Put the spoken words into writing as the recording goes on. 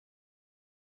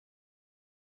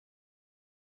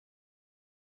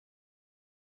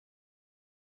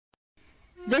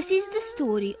This is the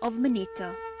story of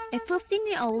Minetta, a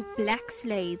 15-year-old black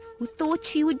slave who thought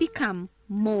she would become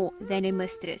more than a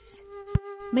mistress.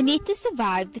 Minetta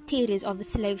survived the terrors of the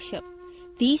slave ship.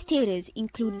 These terrors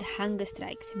included hunger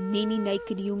strikes, many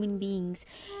naked human beings,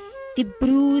 the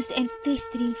bruised and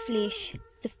festering flesh,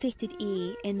 the fetid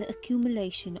air, and the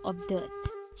accumulation of dirt.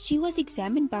 She was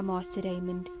examined by Master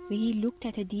Raymond, where he looked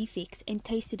at her defects and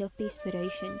tasted her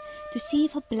perspiration to see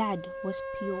if her blood was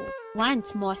pure.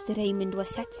 Once Master Raymond was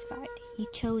satisfied, he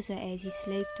chose her as his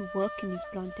slave to work in his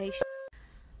plantation.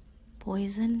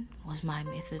 Poison was my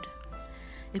method.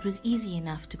 It was easy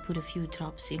enough to put a few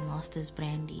drops in Master's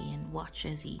brandy and watch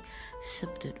as he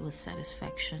sipped it with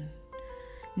satisfaction.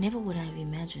 Never would I have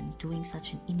imagined doing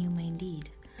such an inhumane deed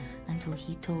until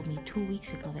he told me 2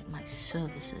 weeks ago that my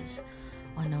services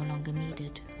are no longer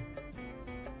needed.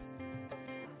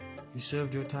 You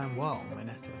served your time well,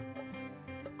 Minetta.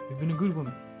 You've been a good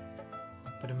woman.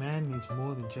 But a man needs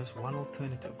more than just one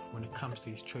alternative when it comes to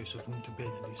his choice of whom to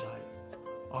bed and desire.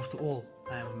 After all,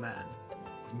 I am a man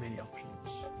with many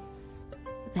options.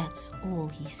 That's all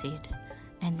he said,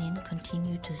 and then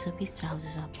continued to zip his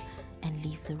trousers up and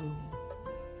leave the room.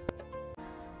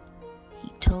 He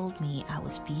told me I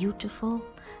was beautiful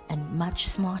and much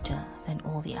smarter than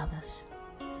all the others.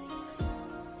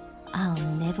 I'll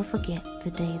never forget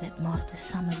the day that Master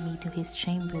summoned me to his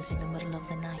chambers in the middle of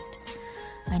the night.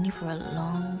 I knew for a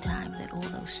long time that all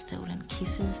those stolen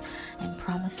kisses and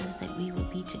promises that we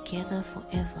would be together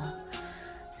forever.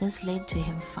 This led to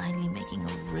him finally making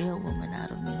a real woman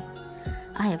out of me.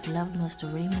 I have loved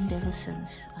Mr. Raymond ever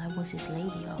since. I was his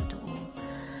lady after all.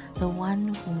 The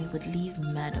one whom he would leave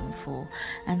Madam for,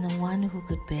 and the one who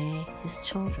could bear his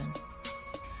children.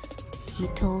 He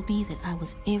told me that I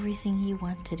was everything he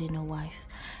wanted in a wife,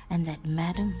 and that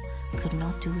Madam could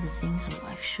not do the things a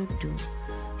wife should do.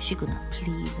 She could not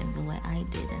please him the way I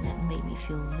did, and that made me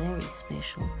feel very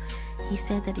special. He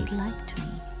said that he liked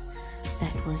me.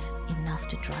 That was enough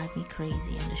to drive me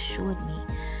crazy, and assured me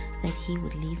that he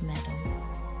would leave Madam.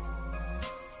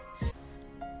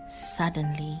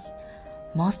 Suddenly,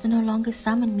 Master no longer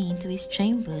summoned me into his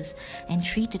chambers and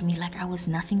treated me like I was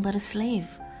nothing but a slave.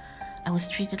 I was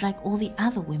treated like all the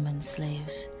other women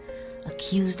slaves,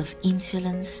 accused of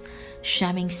insolence,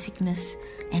 shamming sickness,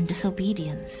 and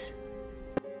disobedience.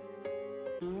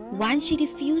 Once she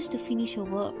refused to finish her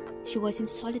work, she was in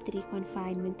solitary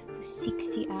confinement for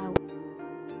 60 hours.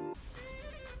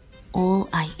 All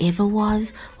I ever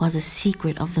was a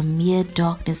secret of the mere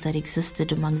darkness that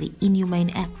existed among the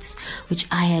inhumane acts which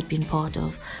I had been part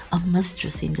of, a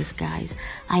mistress in disguise.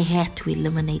 I had to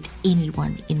eliminate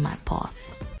anyone in my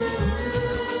path.